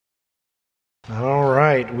All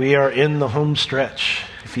right, we are in the home stretch.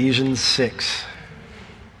 Ephesians 6.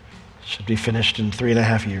 Should be finished in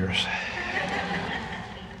 3.5 years.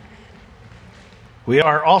 We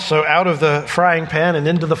are also out of the frying pan and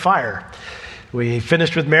into the fire. We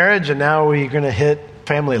finished with marriage, and now we're going to hit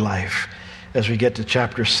family life as we get to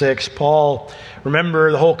chapter 6. Paul,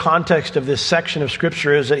 remember the whole context of this section of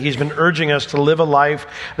Scripture is that he's been urging us to live a life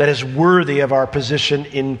that is worthy of our position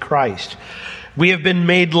in Christ. We have been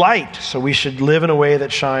made light, so we should live in a way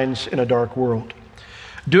that shines in a dark world.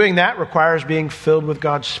 Doing that requires being filled with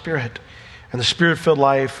God's Spirit. And the Spirit-filled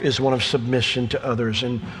life is one of submission to others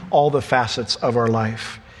in all the facets of our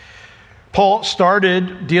life. Paul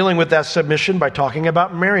started dealing with that submission by talking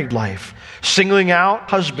about married life, singling out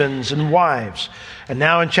husbands and wives. And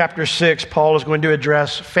now in chapter 6, Paul is going to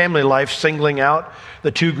address family life, singling out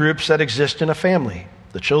the two groups that exist in a family,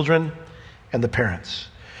 the children and the parents.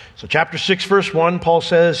 So chapter 6, verse 1, Paul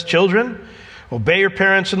says, "Children, obey your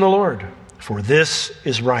parents in the Lord, for this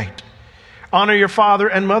is right. Honor your father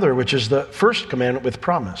and mother, which is the first commandment with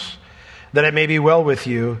promise, that it may be well with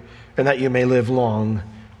you and that you may live long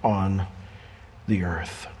on the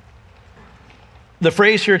earth." The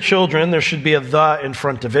phrase here, children, there should be a "the" in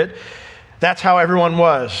front of it. That's how everyone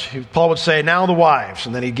was. Paul would say, now the wives,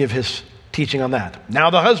 and then he'd give his teaching on that.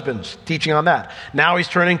 Now the husbands, teaching on that. Now he's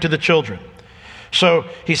turning to the children. So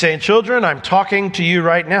he's saying, children, I'm talking to you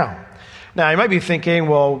right now. Now you might be thinking,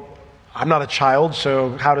 well, I'm not a child,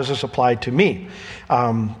 so how does this apply to me?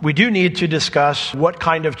 We do need to discuss what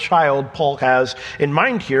kind of child Paul has in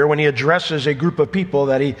mind here when he addresses a group of people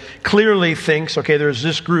that he clearly thinks, okay, there's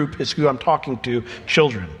this group, is who I'm talking to,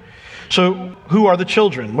 children. So who are the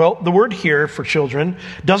children? Well, the word here for children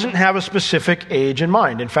doesn't have a specific age in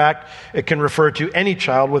mind. In fact, it can refer to any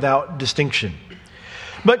child without distinction.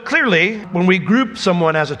 But clearly, when we group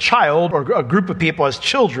someone as a child or a group of people as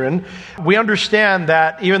children, we understand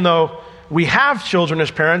that even though we have children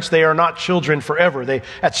as parents, they are not children forever. They,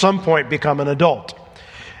 at some point, become an adult.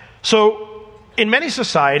 So, in many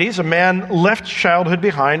societies, a man left childhood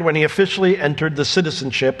behind when he officially entered the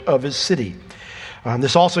citizenship of his city.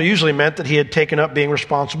 This also usually meant that he had taken up being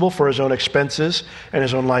responsible for his own expenses and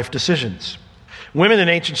his own life decisions. Women in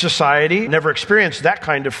ancient society never experienced that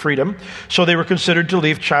kind of freedom, so they were considered to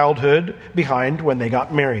leave childhood behind when they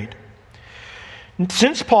got married.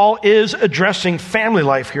 Since Paul is addressing family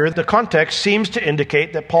life here, the context seems to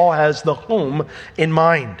indicate that Paul has the home in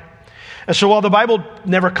mind. And so while the Bible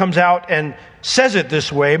never comes out and says it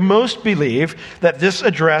this way, most believe that this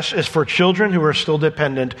address is for children who are still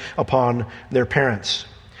dependent upon their parents.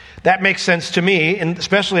 That makes sense to me, and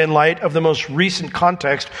especially in light of the most recent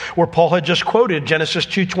context where Paul had just quoted Genesis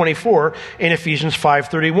 2:24 in Ephesians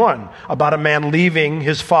 5:31 about a man leaving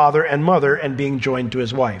his father and mother and being joined to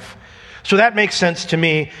his wife. So that makes sense to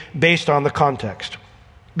me based on the context.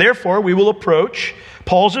 Therefore, we will approach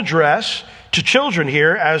Paul's address to children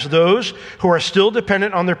here as those who are still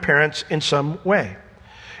dependent on their parents in some way.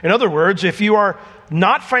 In other words, if you are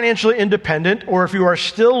not financially independent, or if you are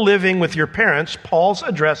still living with your parents, Paul's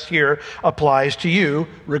address here applies to you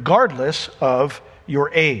regardless of your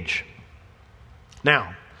age.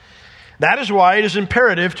 Now, that is why it is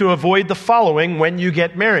imperative to avoid the following when you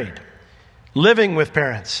get married: living with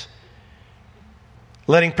parents,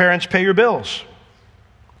 letting parents pay your bills,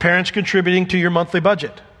 parents contributing to your monthly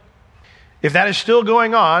budget. If that is still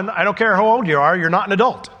going on, I don't care how old you are, you're not an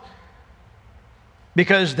adult.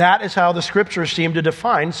 Because that is how the Scriptures seem to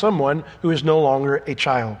define someone who is no longer a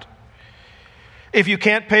child. If you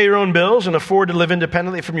can't pay your own bills and afford to live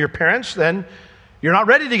independently from your parents, then you're not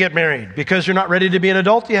ready to get married because you're not ready to be an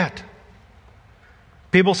adult yet.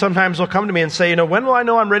 People sometimes will come to me and say, when will I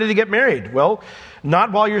know I'm ready to get married? Well,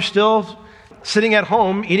 not while you're still sitting at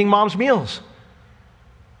home eating mom's meals.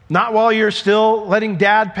 Not while you're still letting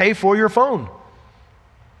dad pay for your phone.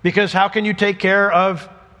 Because how can you take care of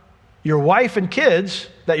your wife and kids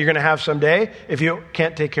that you're going to have someday if you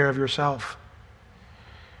can't take care of yourself?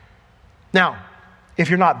 Now, if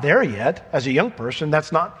you're not there yet as a young person,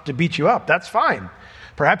 that's not to beat you up. That's fine.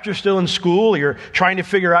 Perhaps you're still in school, or you're trying to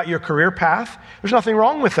figure out your career path. There's nothing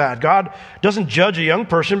wrong with that. God doesn't judge a young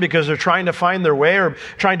person because they're trying to find their way or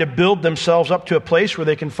trying to build themselves up to a place where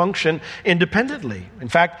they can function independently. In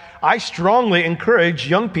fact, I strongly encourage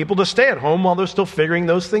young people to stay at home while they're still figuring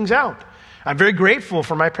those things out. I'm very grateful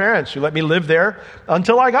for my parents who let me live there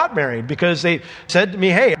until I got married, because they said to me,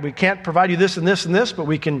 hey, we can't provide you this and this and this, but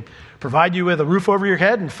we can provide you with a roof over your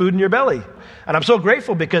head and food in your belly. And I'm so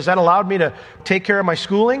grateful because that allowed me to take care of my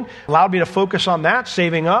schooling, allowed me to focus on that,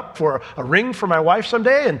 saving up for a ring for my wife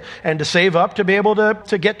someday, and to save up to be able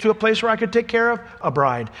to get to a place where I could take care of a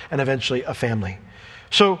bride and eventually a family.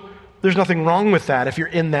 So there's nothing wrong with that if you're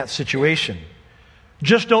in that situation.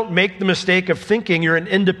 Just don't make the mistake of thinking you're an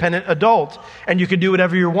independent adult and you can do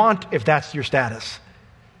whatever you want if that's your status.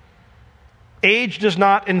 Age does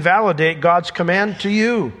not invalidate God's command to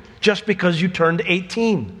you just because you turned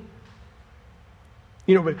 18.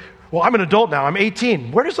 Well, I'm an adult now. I'm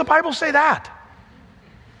 18. Where does the Bible say that?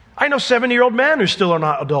 I know 70-year-old men who still are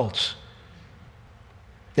not adults.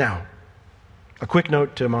 Now, a quick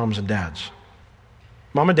note to moms and dads.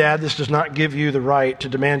 Mom and dad, this does not give you the right to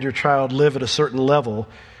demand your child live at a certain level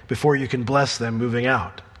before you can bless them moving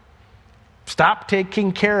out. Stop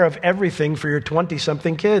taking care of everything for your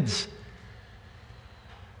 20-something kids.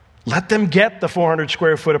 Let them get the 400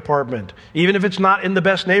 square foot apartment, even if it's not in the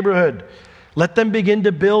best neighborhood. Let them begin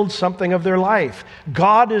to build something of their life.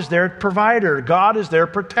 God is their provider. God is their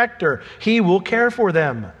protector. He will care for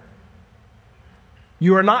them.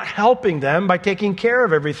 You are not helping them by taking care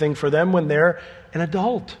of everything for them when they're an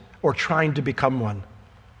adult or trying to become one.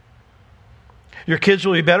 Your kids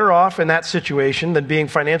will be better off in that situation than being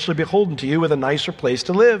financially beholden to you with a nicer place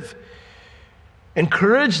to live.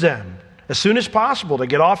 Encourage them as soon as possible to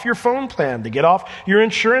get off your phone plan, to get off your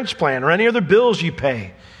insurance plan or any other bills you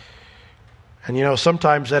pay. And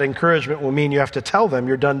sometimes that encouragement will mean you have to tell them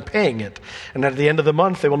you're done paying it. And at the end of the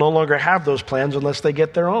month, they will no longer have those plans unless they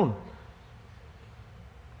get their own.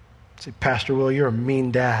 Say, Pastor Will, you're a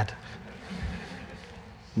mean dad.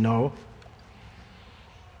 No.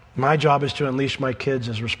 My job is to unleash my kids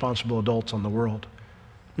as responsible adults on the world,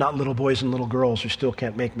 not little boys and little girls who still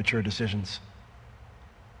can't make mature decisions.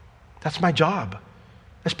 That's my job,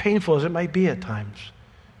 as painful as it might be at times.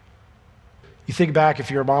 You think back, if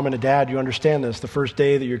you're a mom and a dad, you understand this. The first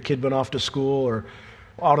day that your kid went off to school or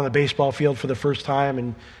out on the baseball field for the first time,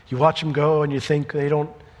 and you watch them go and you think, they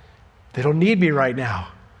don't need me right now.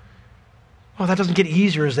 Oh, that doesn't get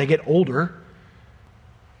easier as they get older.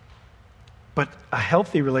 But a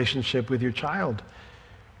healthy relationship with your child,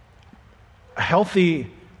 a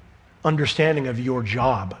healthy understanding of your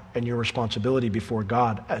job and your responsibility before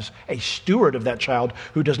God as a steward of that child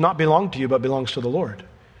who does not belong to you but belongs to the Lord,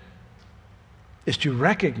 is to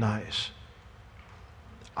recognize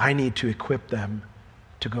I need to equip them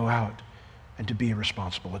to go out and to be a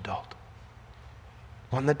responsible adult.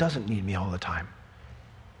 One that doesn't need me all the time.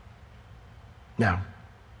 Now,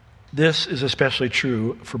 this is especially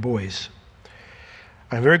true for boys.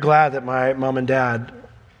 I'm very glad that my mom and dad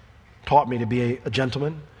taught me to be a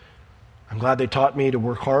gentleman. I'm glad they taught me to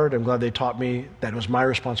work hard. I'm glad they taught me that it was my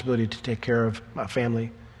responsibility to take care of my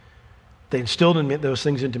family. They instilled in me those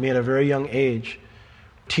things into me at a very young age,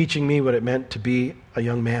 teaching me what it meant to be a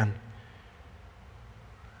young man.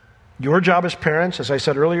 Your job as parents, as I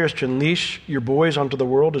said earlier, is to unleash your boys onto the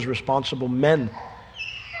world as responsible men.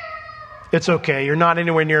 It's okay. You're not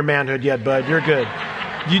anywhere near manhood yet, bud. You're good.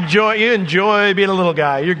 You enjoy being a little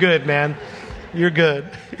guy. You're good, man. You're good.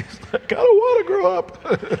 He's like, I don't want to grow up.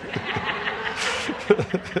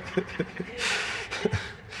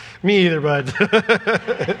 Me either, bud.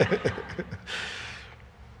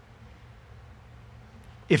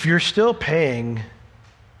 If you're still paying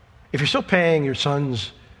your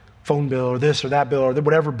son's phone bill or this or that bill or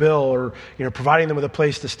whatever bill, or providing them with a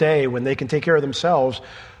place to stay when they can take care of themselves,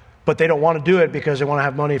 but they don't want to do it because they want to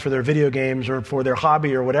have money for their video games or for their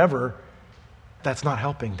hobby or whatever, that's not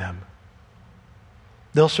helping them.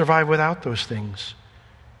 They'll survive without those things,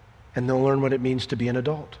 and they'll learn what it means to be an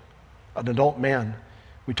adult man.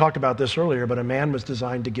 We talked about this earlier, but a man was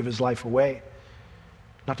designed to give his life away,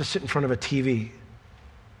 not to sit in front of a TV.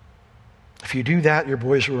 If you do that, your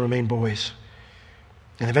boys will remain boys.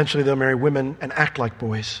 And eventually they'll marry women and act like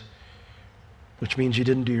boys, which means you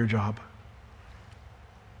didn't do your job.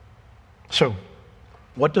 So,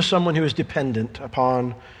 what does someone who is dependent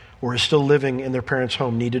upon or is still living in their parents'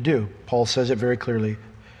 home need to do? Paul says it very clearly.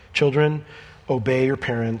 Children, obey your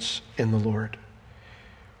parents in the Lord.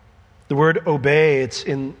 The word obey, it's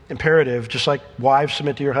in imperative, just like wives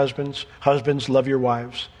submit to your husbands. Husbands, love your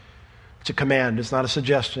wives. It's a command. It's not a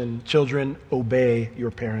suggestion. Children, obey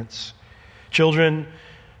your parents. Children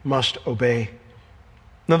must obey.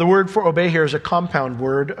 Now, the word for obey here is a compound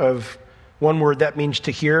word of one word that means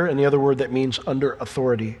to hear and the other word that means under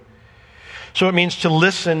authority. So it means to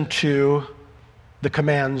listen to the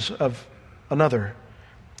commands of another,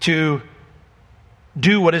 to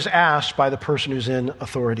do what is asked by the person who's in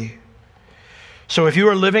authority. So if you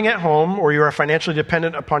are living at home or you are financially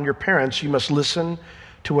dependent upon your parents, you must listen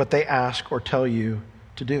to what they ask or tell you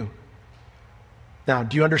to do. Now,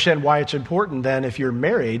 do you understand why it's important then, if you're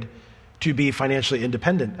married, to be financially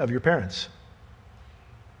independent of your parents?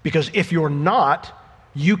 Because if you're not,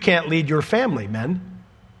 you can't lead your family, men.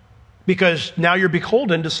 because now you're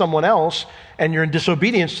beholden to someone else and you're in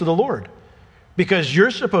disobedience to the Lord. Because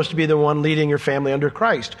you're supposed to be the one leading your family under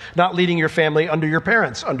Christ, not leading your family under your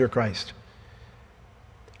parents under Christ.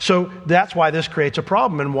 So that's why this creates a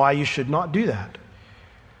problem and why you should not do that.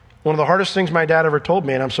 One of the hardest things my dad ever told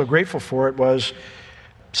me, and I'm so grateful for it, was,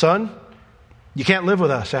 son, you can't live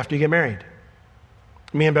with us after you get married.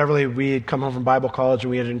 Me and Beverly, we had come home from Bible college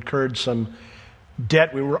and we had incurred some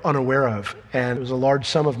debt we were unaware of. And it was a large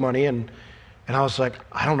sum of money. And I was like,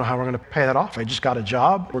 I don't know how we're going to pay that off. I just got a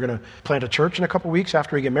job. We're going to plant a church in a couple weeks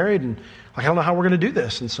after we get married. And I don't know how we're going to do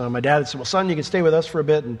this. And so my dad said, well, son, you can stay with us for a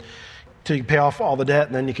bit until you pay off all the debt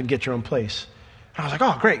and then you can get your own place. And I was like,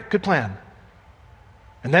 oh, great, good plan.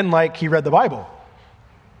 And then he read the Bible.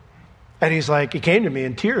 And he came to me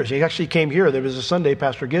in tears. He actually came here. There was a Sunday,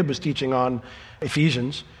 Pastor Gibb was teaching on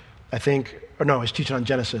Ephesians, I think, or no, he was teaching on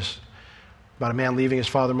Genesis, about a man leaving his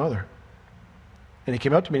father and mother. And he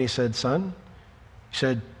came up to me and he said, son, he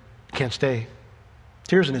said, you can't stay.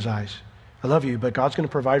 Tears in his eyes. I love you, but God's going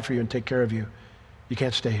to provide for you and take care of you. You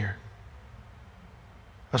can't stay here.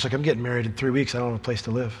 I was like, I'm getting married in 3 weeks. I don't have a place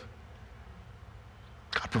to live.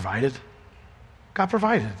 God provided. God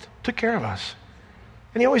provided. Took care of us.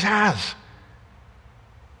 And he always has.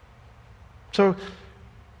 So,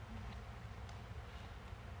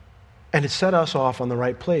 and it set us off on the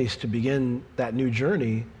right place to begin that new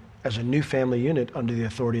journey as a new family unit under the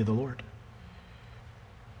authority of the Lord.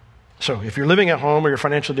 So if you're living at home or you're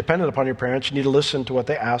financially dependent upon your parents, you need to listen to what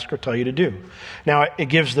they ask or tell you to do. Now, it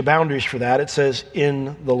gives the boundaries for that. It says,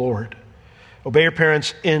 in the Lord. Obey your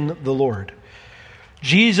parents in the Lord.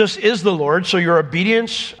 Jesus is the Lord, so your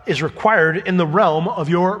obedience is required in the realm of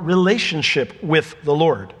your relationship with the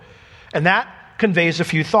Lord. And that conveys a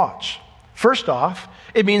few thoughts. First off,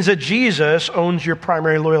 it means that Jesus owns your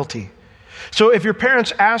primary loyalty. So if your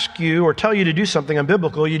parents ask you or tell you to do something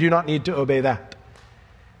unbiblical, you do not need to obey that.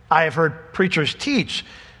 I have heard preachers teach,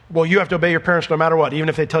 well, you have to obey your parents no matter what, even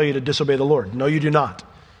if they tell you to disobey the Lord. No, you do not.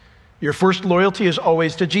 Your first loyalty is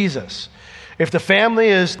always to Jesus. If the family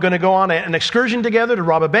is going to go on an excursion together to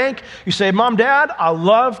rob a bank, you say, Mom, Dad, I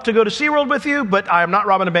love to go to SeaWorld with you, but I am not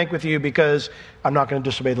robbing a bank with you because I'm not going to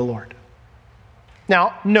disobey the Lord.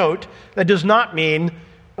 Now, note, that does not mean,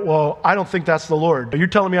 well, I don't think that's the Lord. You're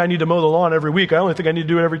telling me I need to mow the lawn every week. I only think I need to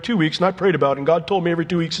do it every 2 weeks, and I prayed about it, and God told me every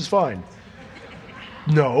 2 weeks is fine.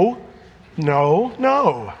 No.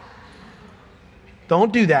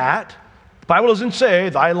 Don't do that. The Bible doesn't say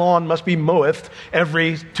thy lawn must be moweth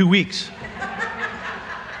every 2 weeks.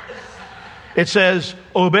 It says,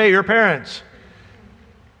 obey your parents.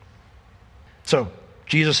 So,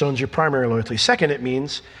 Jesus owns your primary loyalty. Second, it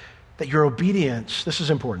means that your obedience, this is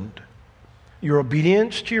important, your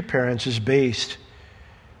obedience to your parents is based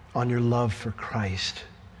on your love for Christ.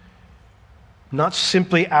 Not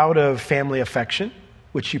simply out of family affection,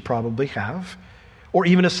 which you probably have, or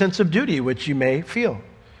even a sense of duty, which you may feel.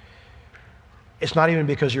 It's not even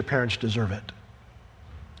because your parents deserve it.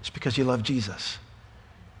 It's because you love Jesus.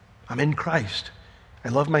 I'm in Christ. I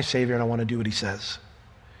love my Savior and I want to do what he says.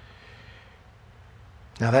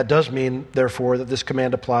 Now that does mean, therefore, that this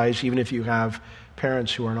command applies even if you have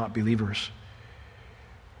parents who are not believers.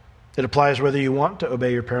 It applies whether you want to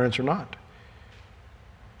obey your parents or not.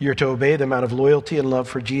 You're to obey them out of loyalty and love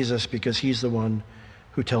for Jesus because he's the one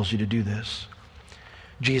who tells you to do this.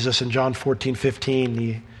 Jesus in John 14:15,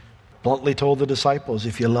 he bluntly told the disciples,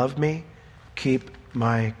 if you love me, keep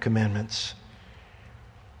my commandments.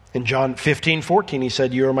 In John 15:14, he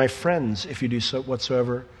said, you are my friends if you do so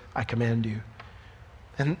whatsoever I command you.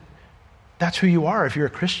 And that's who you are. If you're a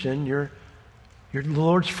Christian, you're the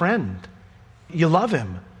Lord's friend. You love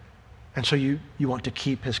him. And so you want to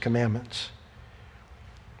keep his commandments.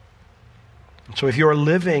 And so if you are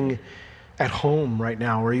living at home right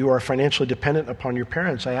now, or you are financially dependent upon your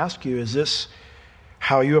parents, I ask you, is this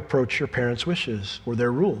how you approach your parents' wishes or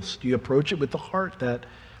their rules? Do you approach it with the heart that,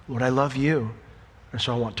 Lord, I love you, and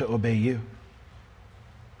so I want to obey you?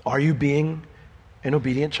 Are you being an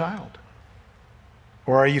obedient child?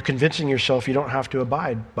 Or are you convincing yourself you don't have to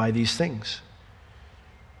abide by these things?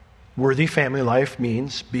 Worthy family life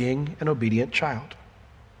means being an obedient child.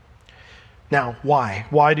 Now, why?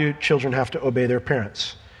 Why do children have to obey their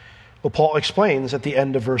parents? Well, Paul explains at the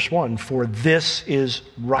end of verse 1, for this is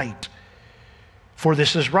right. For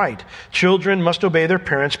this is right. Children must obey their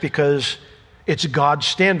parents because it's God's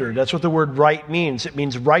standard. That's what the word right means. It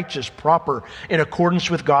means righteous, proper, in accordance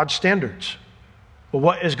with God's standards. Well,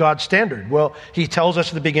 what is God's standard? Well, he tells us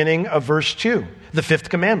at the beginning of verse 2, the fifth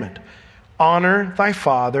commandment. Honor thy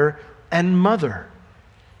father and mother.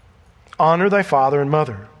 Honor thy father and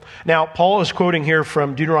mother. Now, Paul is quoting here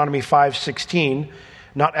from Deuteronomy 5:16,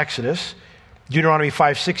 not Exodus. Deuteronomy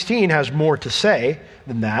 5:16 has more to say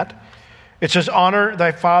than that. It says, honor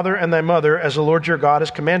thy father and thy mother as the Lord your God has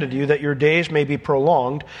commanded you, that your days may be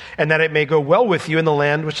prolonged and that it may go well with you in the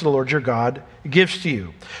land which the Lord your God gives to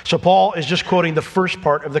you. So Paul is just quoting the first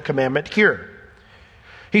part of the commandment here.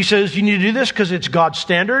 He says you need to do this because it's God's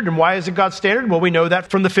standard. And why is it God's standard? Well, we know that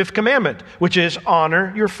from the fifth commandment, which is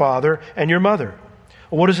honor your father and your mother.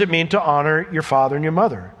 Well, what does it mean to honor your father and your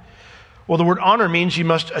mother? Well, the word honor means you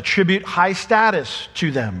must attribute high status to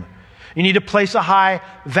them. You need to place a high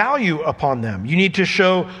value upon them. You need to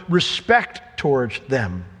show respect towards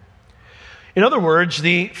them. In other words,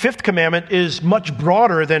 the fifth commandment is much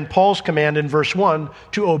broader than Paul's command in verse 1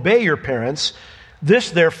 to obey your parents.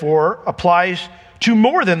 This, therefore, applies to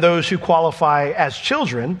more than those who qualify as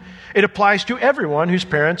children. It applies to everyone whose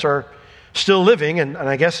parents are still living, and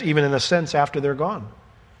I guess even in a sense after they're gone,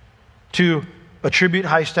 to attribute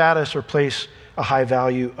high status or place a high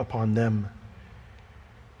value upon them.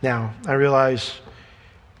 Now, I realize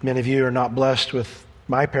many of you are not blessed with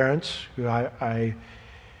my parents, who I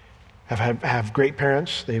have great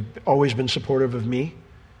parents. They've always been supportive of me.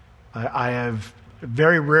 I have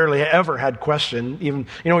very rarely ever had question. Even,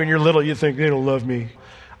 when you're little, you think they don't love me.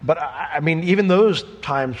 But I mean, even those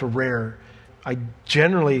times were rare. I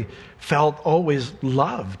generally felt always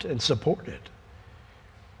loved and supported.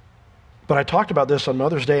 But I talked about this on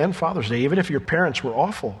Mother's Day and Father's Day. Even if your parents were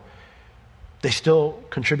awful, they still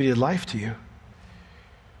contributed life to you.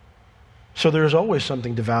 So there is always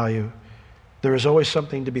something to value. There is always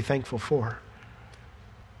something to be thankful for.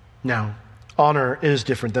 Now, honor is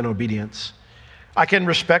different than obedience. I can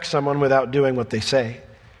respect someone without doing what they say.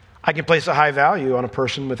 I can place a high value on a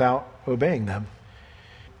person without obeying them.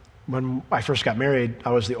 When I first got married,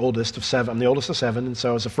 I was the oldest of seven. I'm the oldest of seven, and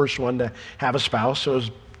so I was the first one to have a spouse. So it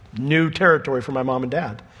was new territory for my mom and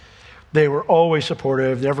dad. They were always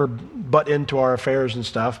supportive, never butt into our affairs and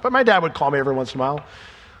stuff. But my dad would call me every once in a while.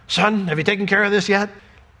 Son, have you taken care of this yet?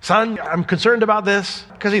 Son, I'm concerned about this.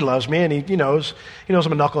 Because he loves me and he knows I'm a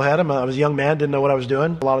knucklehead. I was a young man, didn't know what I was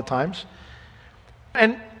doing a lot of times.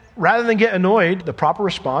 And rather than get annoyed, the proper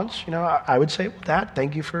response, I would say, well, Dad,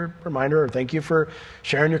 thank you for a reminder, or thank you for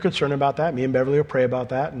sharing your concern about that. Me and Beverly will pray about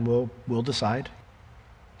that and we'll decide.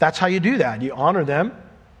 That's how you do that. You honor them.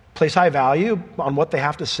 Place high value on what they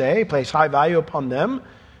have to say. Place high value upon them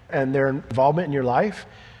and their involvement in your life.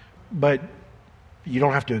 But you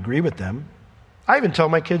don't have to agree with them. I even tell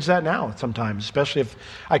my kids that now sometimes, especially if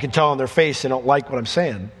I can tell on their face they don't like what I'm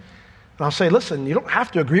saying. And I'll say, listen, you don't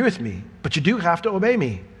have to agree with me, but you do have to obey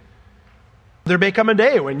me. There may come a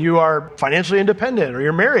day when you are financially independent or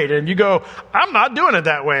you're married and you go, I'm not doing it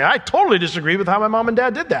that way. I totally disagree with how my mom and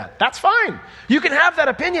dad did that. That's fine. You can have that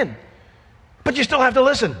opinion. But you still have to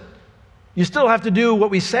listen. You still have to do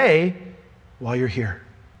what we say while you're here.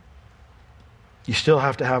 You still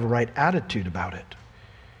have to have a right attitude about it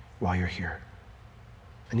while you're here.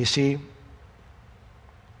 And you see,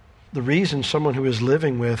 the reason someone who is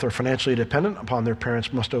living with or financially dependent upon their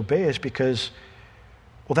parents must obey is because,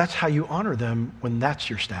 well, that's how you honor them when that's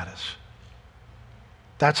your status.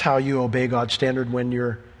 That's how you obey God's standard when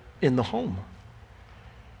you're in the home.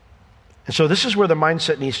 And so this is where the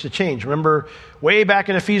mindset needs to change. Remember way back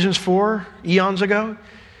in Ephesians 4, eons ago,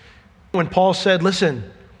 when Paul said, listen,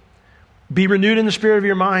 be renewed in the spirit of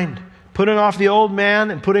your mind, putting off the old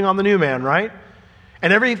man and putting on the new man, right?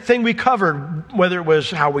 And everything we covered, whether it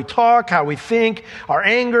was how we talk, how we think, our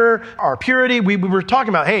anger, our purity, we were talking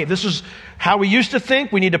about, hey, this is how we used to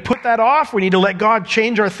think. We need to put that off. We need to let God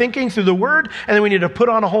change our thinking through the Word, and then we need to put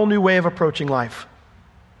on a whole new way of approaching life.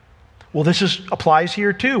 Well, this applies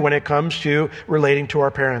here too when it comes to relating to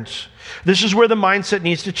our parents. This is where the mindset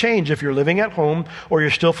needs to change if you're living at home or you're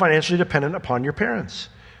still financially dependent upon your parents.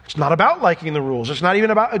 It's not about liking the rules. It's not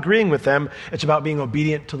even about agreeing with them. It's about being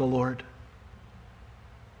obedient to the Lord.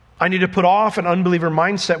 I need to put off an unbeliever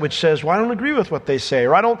mindset which says, well, I don't agree with what they say,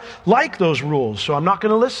 or I don't like those rules, so I'm not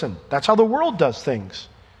going to listen. That's how the world does things.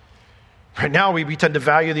 Right now, we tend to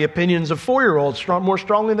value the opinions of 4-year-olds more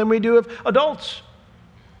strongly than we do of adults.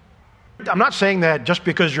 I'm not saying that just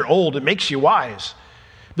because you're old, it makes you wise.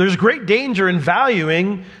 There's great danger in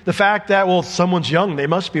valuing the fact that, well, someone's young, they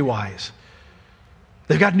must be wise.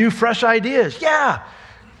 They've got new, fresh ideas. Yeah,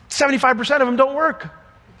 75% of them don't work.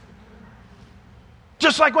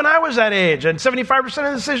 Just like when I was that age, and 75% of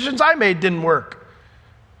the decisions I made didn't work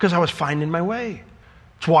because I was finding my way.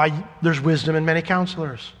 It's why there's wisdom in many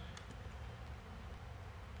counselors.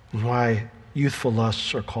 And why youthful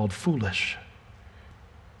lusts are called foolish.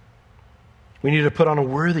 We need to put on a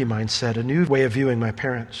worthy mindset, a new way of viewing my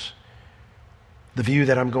parents. The view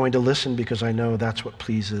that I'm going to listen because I know that's what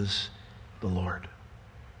pleases the Lord.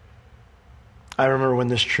 I remember when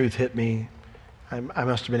this truth hit me. I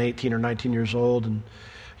must have been 18 or 19 years old. And,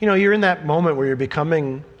 you're in that moment where you're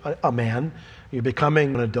becoming a man. You're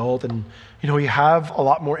becoming an adult. And, you have a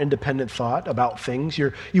lot more independent thought about things.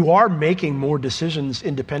 You are making more decisions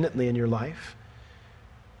independently in your life.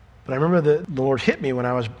 But I remember the Lord hit me when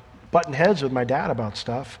I was butting heads with my dad about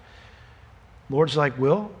stuff. The Lord's like,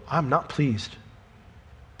 Will, I'm not pleased.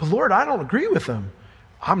 But Lord, I don't agree with them.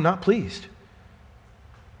 I'm not pleased.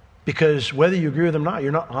 Because whether you agree with them or not,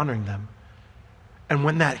 you're not honoring them. And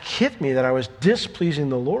when that hit me that I was displeasing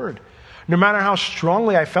the Lord, no matter how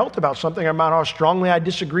strongly I felt about something, no matter how strongly I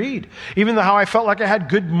disagreed, even how I felt like I had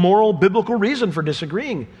good moral, biblical reason for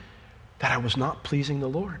disagreeing, that I was not pleasing the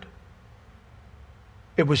Lord.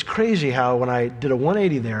 It was crazy how when I did a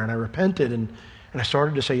 180 there and I repented and I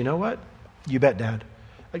started to say, you know what? You bet, Dad.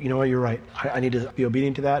 You know what? You're right. I need to be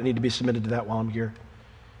obedient to that. I need to be submitted to that while I'm here.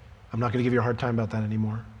 I'm not going to give you a hard time about that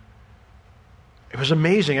anymore. It was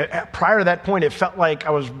amazing. Prior to that point, it felt like I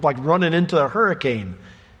was like running into a hurricane.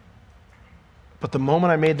 But the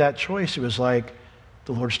moment I made that choice, it was like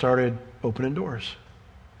the Lord started opening doors.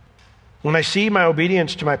 When I see my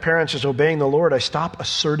obedience to my parents as obeying the Lord, I stop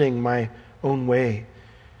asserting my own way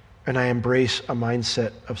and I embrace a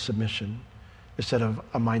mindset of submission instead of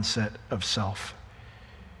a mindset of self.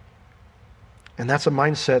 And that's a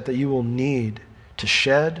mindset that you will need to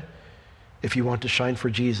shed if you want to shine for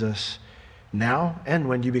Jesus now and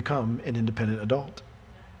when you become an independent adult.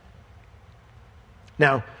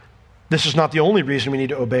 Now, this is not the only reason we need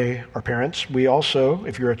to obey our parents. We also,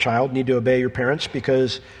 if you're a child, need to obey your parents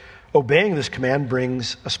because obeying this command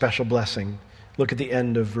brings a special blessing. Look at the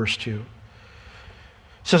end of verse 2.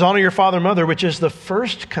 It says, honor your father and mother, which is the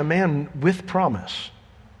first command with promise.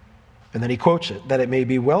 And then he quotes it, that it may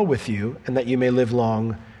be well with you and that you may live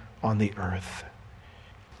long on the earth.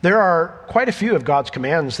 There are quite a few of God's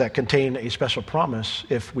commands that contain a special promise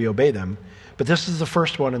if we obey them, but this is the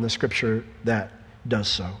first one in the scripture that does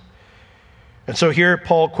so. And so here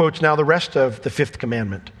Paul quotes now the rest of the fifth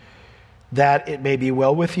commandment, that it may be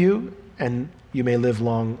well with you and you may live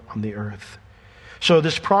long on the earth. So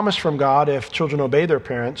this promise from God, if children obey their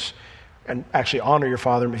parents and actually honor your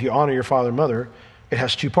father, if you honor your father and mother, it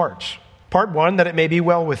has two parts. Part one, that it may be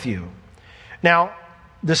well with you. Now,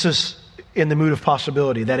 this is in the mood of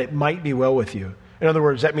possibility, that it might be well with you. In other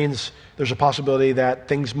words, that means there's a possibility that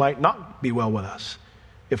things might not be well with us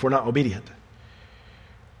if we're not obedient.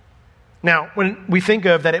 Now, when we think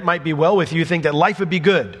of that it might be well with you, think that life would be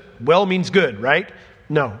good. Well means good, right?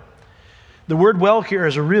 No. The word well here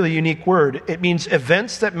is a really unique word. It means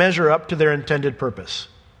events that measure up to their intended purpose.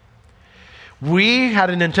 We had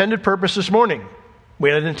an intended purpose this morning. We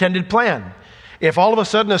had an intended plan. If all of a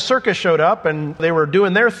sudden a circus showed up and they were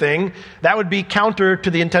doing their thing, that would be counter to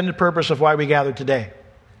the intended purpose of why we gathered today.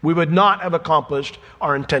 We would not have accomplished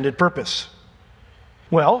our intended purpose.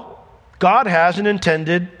 Well, God has an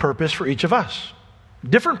intended purpose for each of us.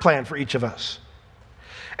 Different plan for each of us.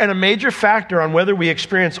 And a major factor on whether we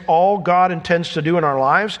experience all God intends to do in our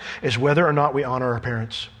lives is whether or not we honor our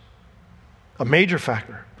parents. A major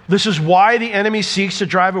factor. This is why the enemy seeks to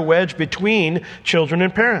drive a wedge between children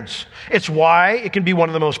and parents. It's why it can be one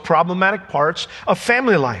of the most problematic parts of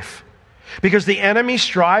family life. Because the enemy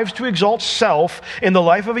strives to exalt self in the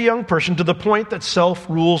life of a young person to the point that self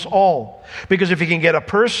rules all. Because if he can get a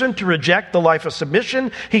person to reject the life of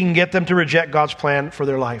submission, he can get them to reject God's plan for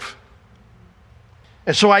their life.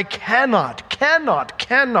 And so I cannot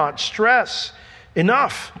stress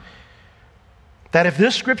enough that if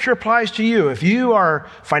this scripture applies to you, if you are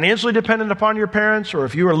financially dependent upon your parents or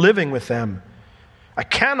if you are living with them, I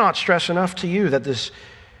cannot stress enough to you that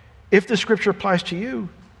if this scripture applies to you,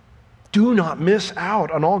 do not miss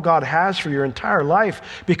out on all God has for your entire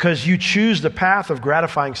life because you choose the path of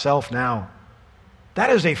gratifying self now. That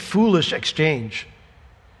is a foolish exchange.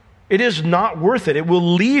 It is not worth it. It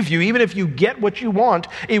will leave you, even if you get what you want,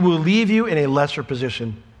 it will leave you in a lesser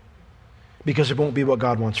position because it won't be what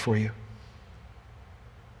God wants for you.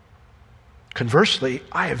 Conversely,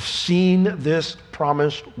 I have seen this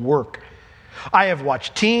promise work. I have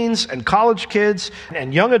watched teens and college kids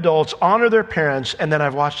and young adults honor their parents, and then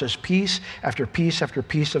I've watched as piece after piece after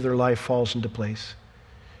piece of their life falls into place.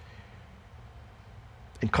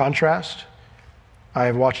 In contrast, I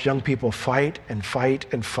have watched young people fight and fight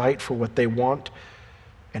and fight for what they want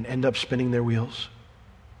and end up spinning their wheels.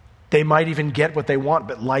 They might even get what they want,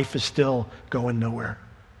 but life is still going nowhere.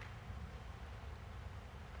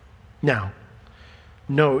 Now,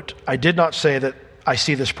 note, I did not say that I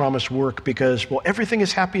see this promise work because, well, everything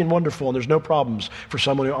is happy and wonderful and there's no problems for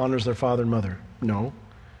someone who honors their father and mother. No.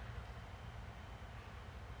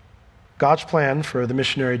 God's plan for the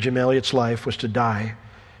missionary Jim Elliot's life was to die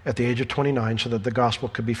at the age of 29 so that the gospel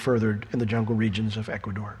could be furthered in the jungle regions of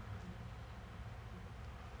Ecuador.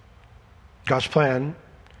 God's plan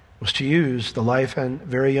was to use the life and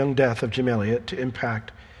very young death of Jim Elliot to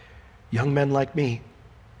impact young men like me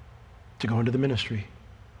to go into the ministry.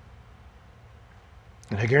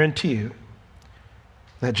 And I guarantee you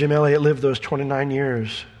that Jim Elliot lived those 29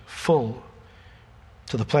 years full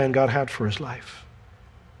to the plan God had for his life.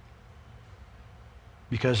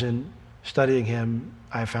 Because in studying him,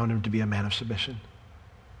 I found him to be a man of submission.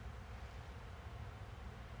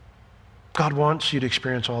 God wants you to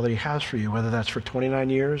experience all that he has for you, whether that's for 29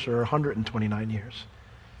 years or 129 years.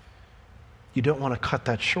 You don't want to cut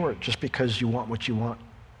that short just because you want what you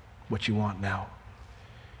want now.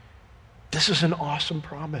 This is an awesome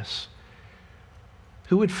promise.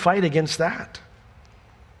 Who would fight against that?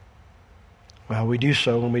 Well, we do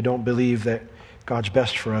so when we don't believe that God's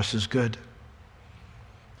best for us is good,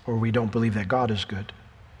 or we don't believe that God is good.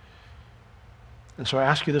 And so I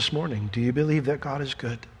ask you this morning, do you believe that God is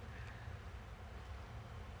good?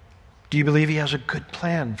 Do you believe he has a good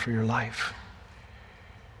plan for your life?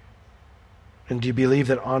 And do you believe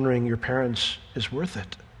that honoring your parents is worth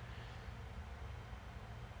it?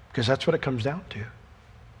 Because that's what it comes down to.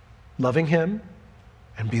 Loving him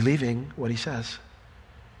and believing what he says.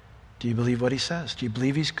 Do you believe what he says? Do you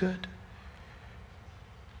believe he's good?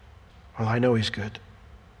 Well, I know he's good.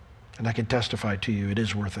 And I can testify to you, it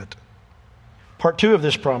is worth it. Part 2 of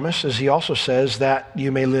this promise is he also says that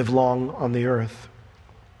you may live long on the earth.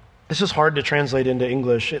 This is hard to translate into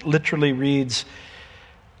English. It literally reads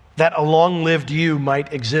that a long-lived you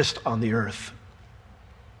might exist on the earth.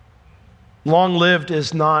 Long-lived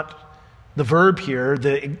is not the verb here.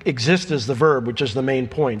 The exist is the verb, which is the main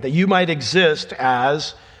point. That you might exist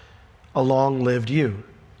as a long-lived you.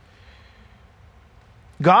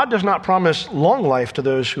 God does not promise long life to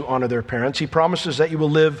those who honor their parents. He promises that you will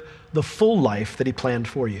live the full life that he planned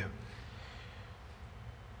for you.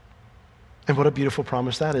 And what a beautiful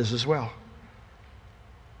promise that is as well.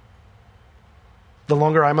 The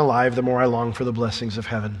longer I'm alive, the more I long for the blessings of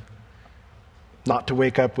heaven. Not to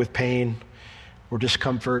wake up with pain or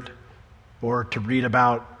discomfort or to read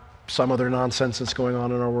about some other nonsense that's going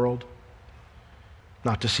on in our world.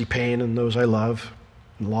 Not to see pain in those I love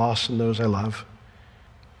and loss in those I love.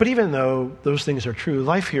 But even though those things are true,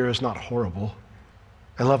 life here is not horrible.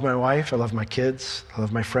 I love my wife, I love my kids, I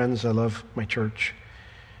love my friends, I love my church.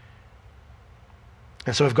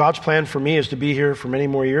 And so if God's plan for me is to be here for many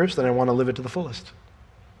more years, then I want to live it to the fullest.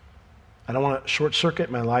 I don't want to short circuit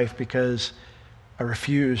my life because I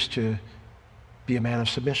refuse to be a man of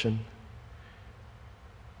submission.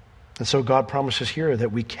 And so God promises here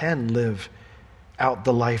that we can live out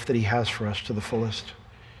the life that he has for us to the fullest.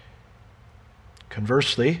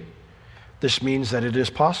 Conversely, this means that it is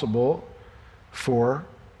possible for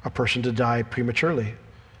a person to die prematurely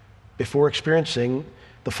before experiencing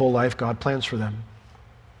the full life God plans for them.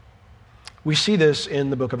 We see this in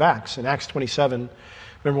the book of Acts. In Acts 27,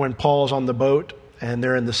 remember when Paul's on the boat and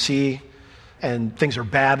they're in the sea and things are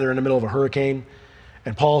bad, they're in the middle of a hurricane,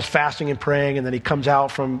 and Paul's fasting and praying, and then he comes out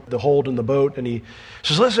from the hold in the boat and he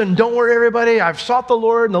says, listen, don't worry everybody, I've sought the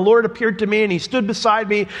Lord, and the Lord appeared to me and he stood beside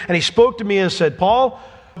me and he spoke to me and said, Paul,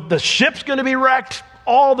 the ship's going to be wrecked,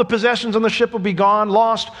 all the possessions on the ship will be gone,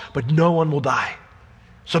 lost, but no one will die.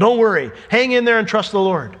 So don't worry, hang in there and trust the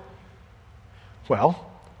Lord.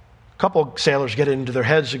 Well, a couple sailors get it into their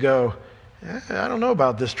heads to go, I don't know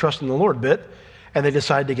about this trust in the Lord bit. And they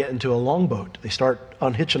decide to get into a longboat. They start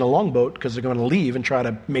unhitching a longboat because they're going to leave and try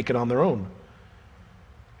to make it on their own.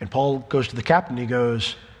 And Paul goes to the captain. He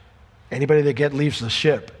goes, anybody that leaves the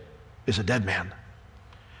ship is a dead man.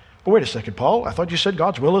 Well, wait a second, Paul. I thought you said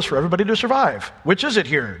God's will is for everybody to survive. Which is it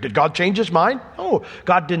here? Did God change his mind? No,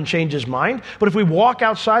 God didn't change his mind. But if we walk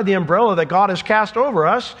outside the umbrella that God has cast over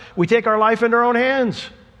us, we take our life into our own hands.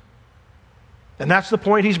 And that's the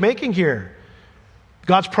point he's making here.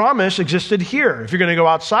 God's promise existed here. If you're going to go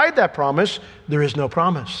outside that promise, there is no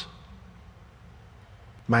promise.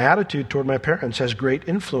 My attitude toward my parents has great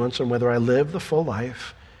influence on whether I live the full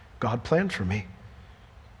life God planned for me.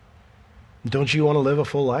 Don't you want to live a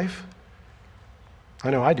full life? I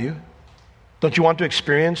know I do. Don't you want to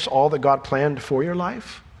experience all that God planned for your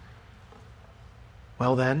life?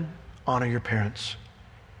 Well then, honor your parents.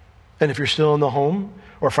 And if you're still in the home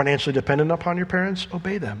or financially dependent upon your parents,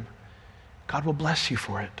 obey them. God will bless you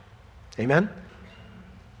for it. Amen?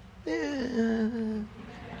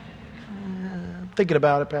 Thinking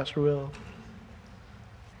about it, Pastor Will.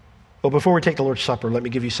 Well, before we take the Lord's Supper, let me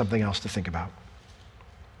give you something else to think about.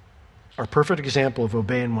 Our perfect example of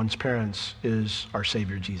obeying one's parents is our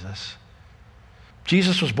Savior Jesus.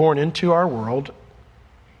 Jesus was born into our world,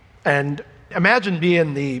 and imagine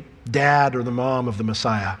being the dad or the mom of the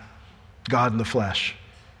Messiah, God in the flesh.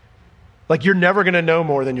 Like, you're never going to know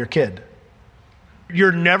more than your kid.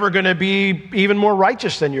 You're never going to be even more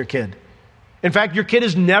righteous than your kid. In fact, your kid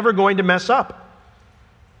is never going to mess up.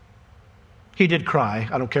 He did cry.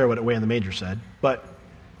 I don't care what Away in the Manger said, but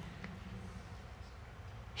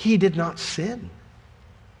he did not sin.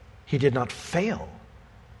 He did not fail.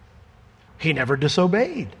 He never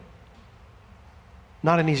disobeyed.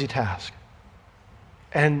 Not an easy task.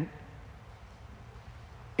 And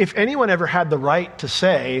if anyone ever had the right to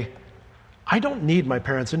say, I don't need my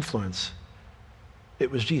parents' influence, it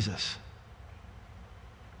was Jesus.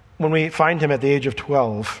 When we find him at the age of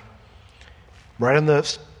 12, right on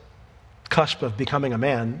the cusp of becoming a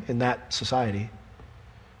man in that society,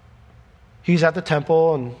 he's at the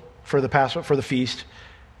temple and for the feast,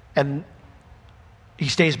 and he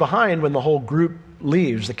stays behind when the whole group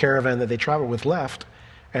leaves, the caravan that they travel with left,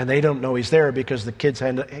 and they don't know he's there because the kids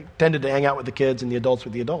tended to hang out with the kids and the adults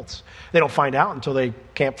with the adults. They don't find out until they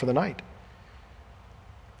camp for the night.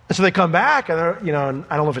 And so they come back, and and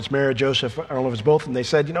I don't know if it's Mary or Joseph, I don't know if it's both, and they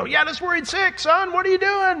said, yeah, that's worried sick, son, what are you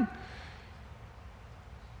doing?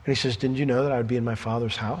 And he says, didn't you know that I would be in my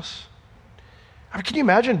Father's house? I mean, can you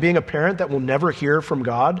imagine being a parent that will never hear from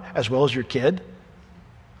God as well as your kid?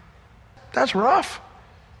 That's rough.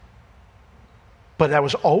 But that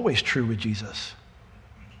was always true with Jesus.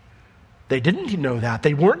 They didn't know that.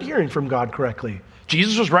 They weren't hearing from God correctly.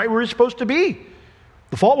 Jesus was right where he's supposed to be.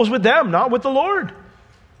 The fault was with them, not with the Lord.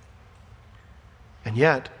 And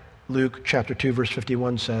yet, Luke chapter 2, verse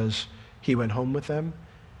 51 says, he went home with them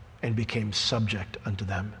and became subject unto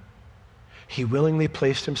them. He willingly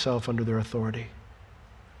placed himself under their authority.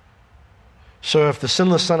 So if the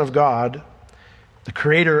sinless Son of God, the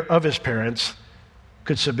creator of his parents,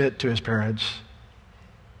 could submit to his parents,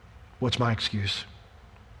 what's my excuse?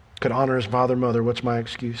 Could honor his father and mother, what's my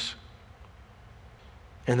excuse?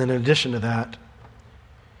 And then in addition to that,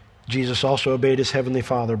 Jesus also obeyed his heavenly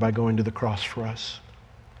Father by going to the cross for us.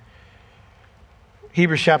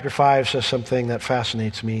 Hebrews chapter 5 says something that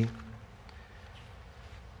fascinates me.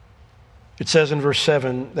 It says in verse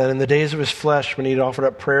 7 that in the days of his flesh, when he had offered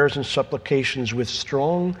up prayers and supplications with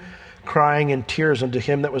strong crying and tears unto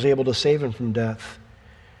him that was able to save him from death,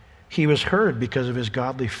 he was heard because of his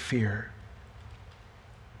godly fear.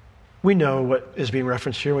 We know what is being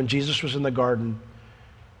referenced here when Jesus was in the garden,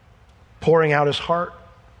 pouring out his heart.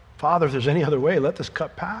 Father, if there's any other way, let this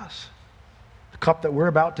cup pass. The cup that we're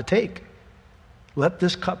about to take. Let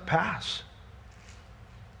this cup pass.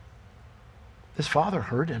 His Father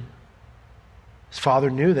heard him. His Father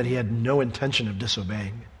knew that he had no intention of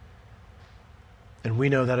disobeying. And we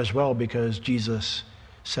know that as well because Jesus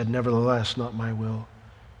said, nevertheless, not my will,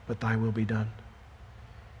 but thy will be done.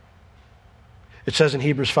 It says in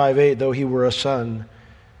Hebrews 5:8, though he were a son,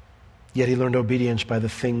 yet he learned obedience by the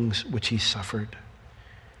things which he suffered.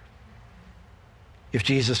 If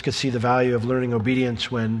Jesus could see the value of learning obedience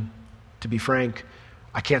when, to be frank,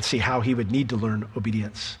 I can't see how he would need to learn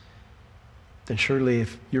obedience, then surely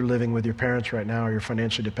if you're living with your parents right now or you're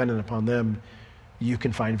financially dependent upon them, you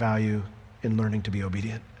can find value in learning to be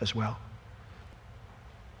obedient as well.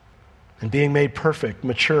 And being made perfect,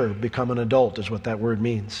 mature, become an adult is what that word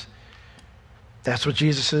means. That's what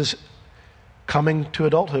Jesus' coming to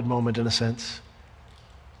adulthood moment in a sense.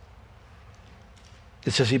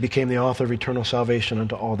 It says he became the author of eternal salvation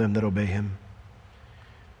unto all them that obey him.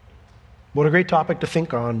 What a great topic to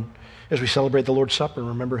think on as we celebrate the Lord's Supper and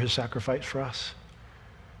remember his sacrifice for us.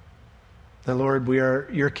 That, Lord, we are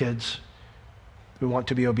your kids. We want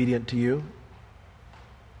to be obedient to you.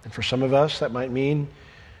 And for some of us, that might mean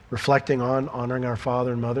reflecting on honoring our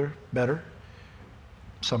father and mother better.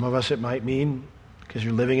 Some of us, it might mean, because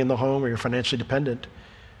you're living in the home or you're financially dependent,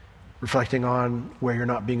 reflecting on where you're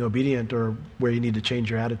not being obedient or where you need to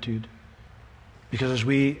change your attitude. Because as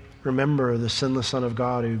we remember the sinless Son of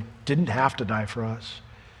God who didn't have to die for us,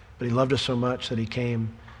 but he loved us so much that he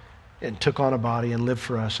came and took on a body and lived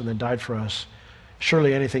for us and then died for us,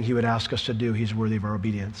 surely anything he would ask us to do, he's worthy of our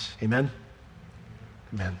obedience. Amen?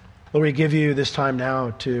 Amen. Lord, we give you this time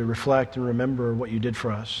now to reflect and remember what you did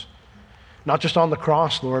for us. Not just on the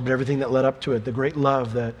cross, Lord, but everything that led up to it, the great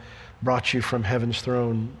love that brought you from heaven's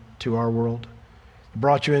throne to our world,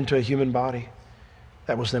 brought you into a human body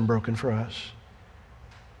that was then broken for us.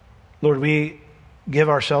 Lord, we give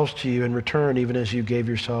ourselves to you in return, even as you gave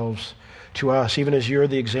yourselves to us, even as you're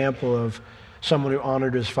the example of someone who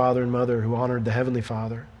honored his father and mother, who honored the Heavenly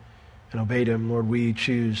Father and obeyed him. Lord, we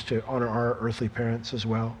choose to honor our earthly parents as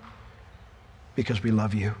well because we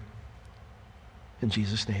love you. In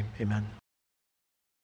Jesus' name, amen.